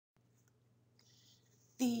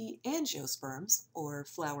The angiosperms, or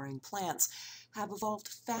flowering plants, have evolved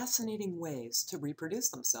fascinating ways to reproduce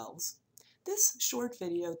themselves. This short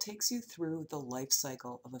video takes you through the life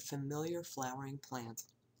cycle of a familiar flowering plant,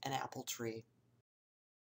 an apple tree.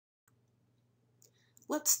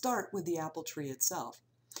 Let's start with the apple tree itself.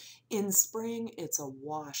 In spring, it's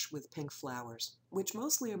awash with pink flowers, which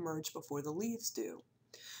mostly emerge before the leaves do.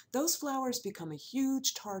 Those flowers become a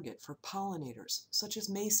huge target for pollinators, such as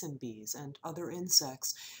mason bees and other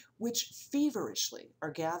insects, which feverishly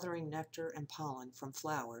are gathering nectar and pollen from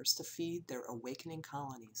flowers to feed their awakening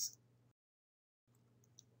colonies.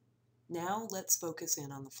 Now let's focus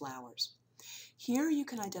in on the flowers. Here you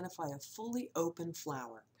can identify a fully open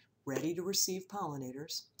flower, ready to receive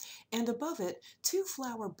pollinators, and above it, two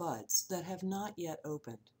flower buds that have not yet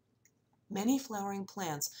opened. Many flowering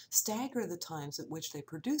plants stagger the times at which they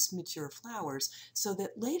produce mature flowers so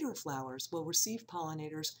that later flowers will receive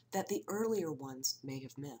pollinators that the earlier ones may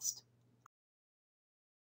have missed.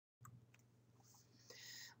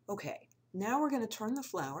 Okay, now we're going to turn the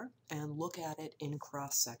flower and look at it in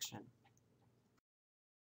cross-section.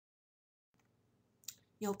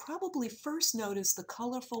 You'll probably first notice the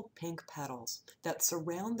colorful pink petals that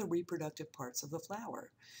surround the reproductive parts of the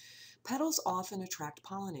flower. Petals often attract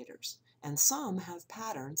pollinators, and some have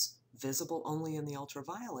patterns, visible only in the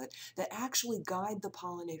ultraviolet, that actually guide the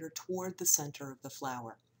pollinator toward the center of the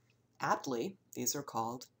flower. Aptly, these are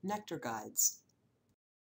called nectar guides.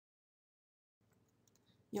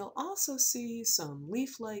 You'll also see some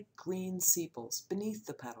leaf-like green sepals beneath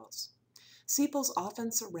the petals. Sepals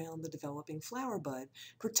often surround the developing flower bud,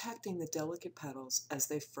 protecting the delicate petals as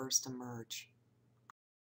they first emerge.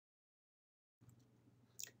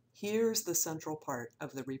 Here's the central part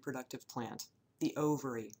of the reproductive plant, the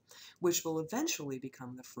ovary, which will eventually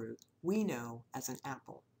become the fruit we know as an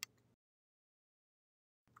apple.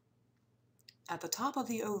 At the top of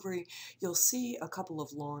the ovary, you'll see a couple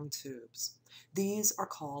of long tubes. These are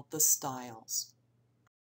called the styles.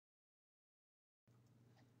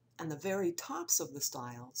 And the very tops of the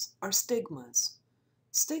styles are stigmas.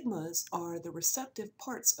 Stigmas are the receptive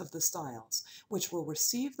parts of the styles, which will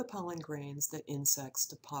receive the pollen grains that insects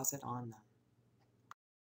deposit on them.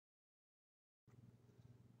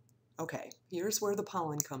 Okay, here's where the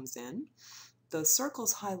pollen comes in. The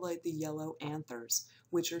circles highlight the yellow anthers,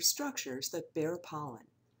 which are structures that bear pollen.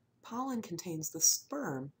 Pollen contains the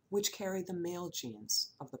sperm, which carry the male genes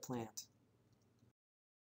of the plant.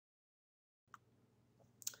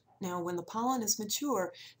 Now, when the pollen is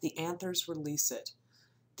mature, the anthers release it.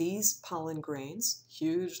 These pollen grains,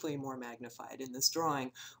 hugely more magnified in this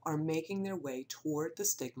drawing, are making their way toward the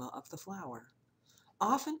stigma of the flower.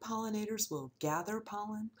 Often pollinators will gather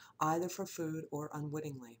pollen, either for food or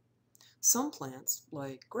unwittingly. Some plants,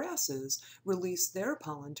 like grasses, release their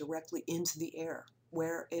pollen directly into the air,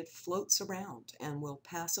 where it floats around and will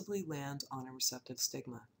passively land on a receptive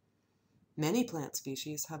stigma. Many plant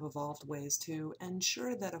species have evolved ways to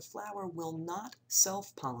ensure that a flower will not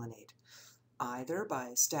self-pollinate, either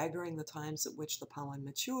by staggering the times at which the pollen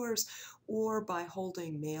matures or by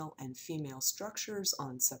holding male and female structures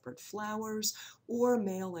on separate flowers or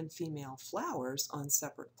male and female flowers on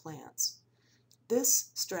separate plants.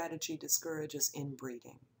 This strategy discourages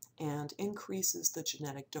inbreeding and increases the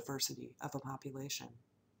genetic diversity of a population.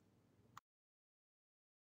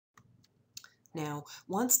 Now,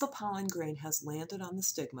 once the pollen grain has landed on the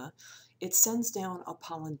stigma, it sends down a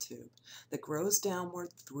pollen tube that grows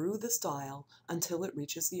downward through the style until it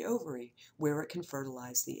reaches the ovary, where it can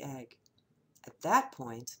fertilize the egg. At that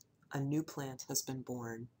point, a new plant has been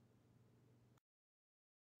born.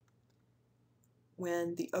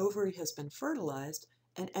 When the ovary has been fertilized,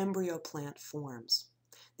 an embryo plant forms.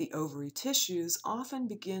 The ovary tissues often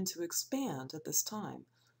begin to expand at this time.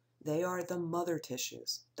 They are the mother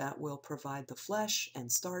tissues that will provide the flesh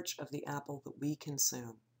and starch of the apple that we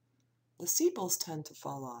consume. The sepals tend to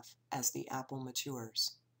fall off as the apple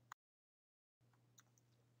matures.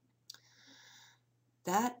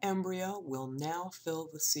 That embryo will now fill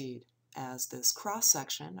the seed, as this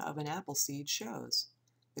cross-section of an apple seed shows.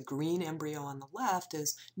 The green embryo on the left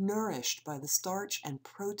is nourished by the starch and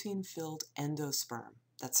protein-filled endosperm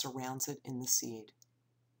that surrounds it in the seed.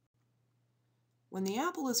 When the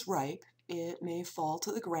apple is ripe, it may fall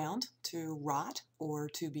to the ground to rot or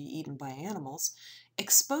to be eaten by animals,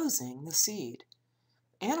 exposing the seed.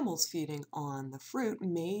 Animals feeding on the fruit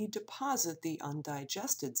may deposit the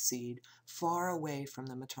undigested seed far away from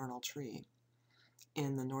the maternal tree.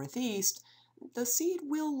 In the Northeast, the seed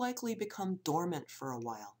will likely become dormant for a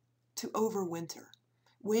while, to overwinter,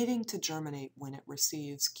 waiting to germinate when it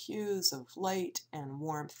receives cues of light and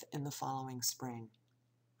warmth in the following spring.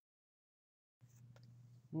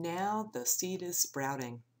 Now the seed is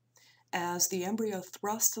sprouting. As the embryo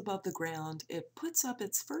thrusts above the ground, it puts up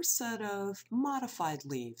its first set of modified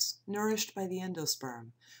leaves, nourished by the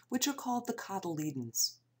endosperm, which are called the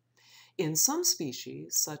cotyledons. In some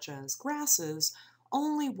species, such as grasses,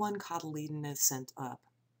 only one cotyledon is sent up.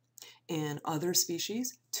 In other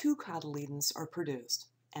species, two cotyledons are produced,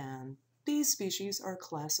 and these species are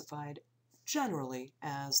classified generally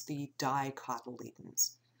as the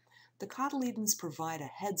dicotyledons. The cotyledons provide a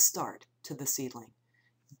head start to the seedling,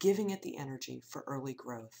 giving it the energy for early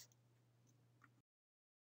growth.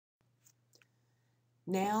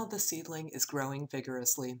 Now the seedling is growing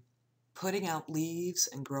vigorously, putting out leaves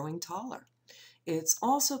and growing taller. It's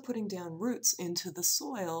also putting down roots into the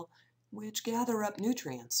soil, which gather up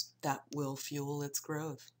nutrients that will fuel its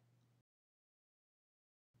growth.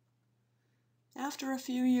 After a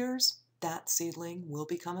few years, that seedling will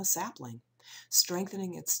become a sapling,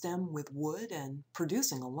 strengthening its stem with wood and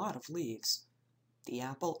producing a lot of leaves. The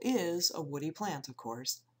apple is a woody plant, of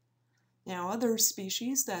course. Now, other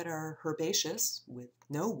species that are herbaceous, with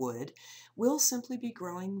no wood, will simply be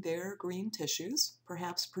growing their green tissues,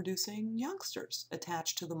 perhaps producing youngsters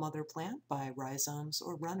attached to the mother plant by rhizomes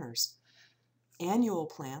or runners. Annual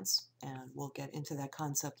plants, and we'll get into that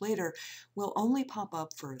concept later, will only pop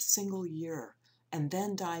up for a single year and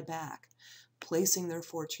then die back, placing their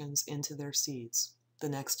fortunes into their seeds, the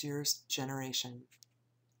next year's generation.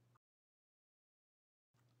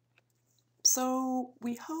 So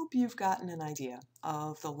we hope you've gotten an idea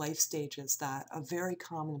of the life stages that a very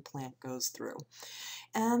common plant goes through,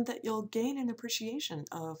 and that you'll gain an appreciation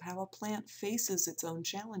of how a plant faces its own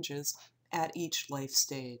challenges at each life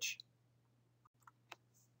stage.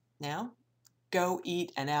 Now, go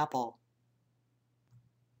eat an apple.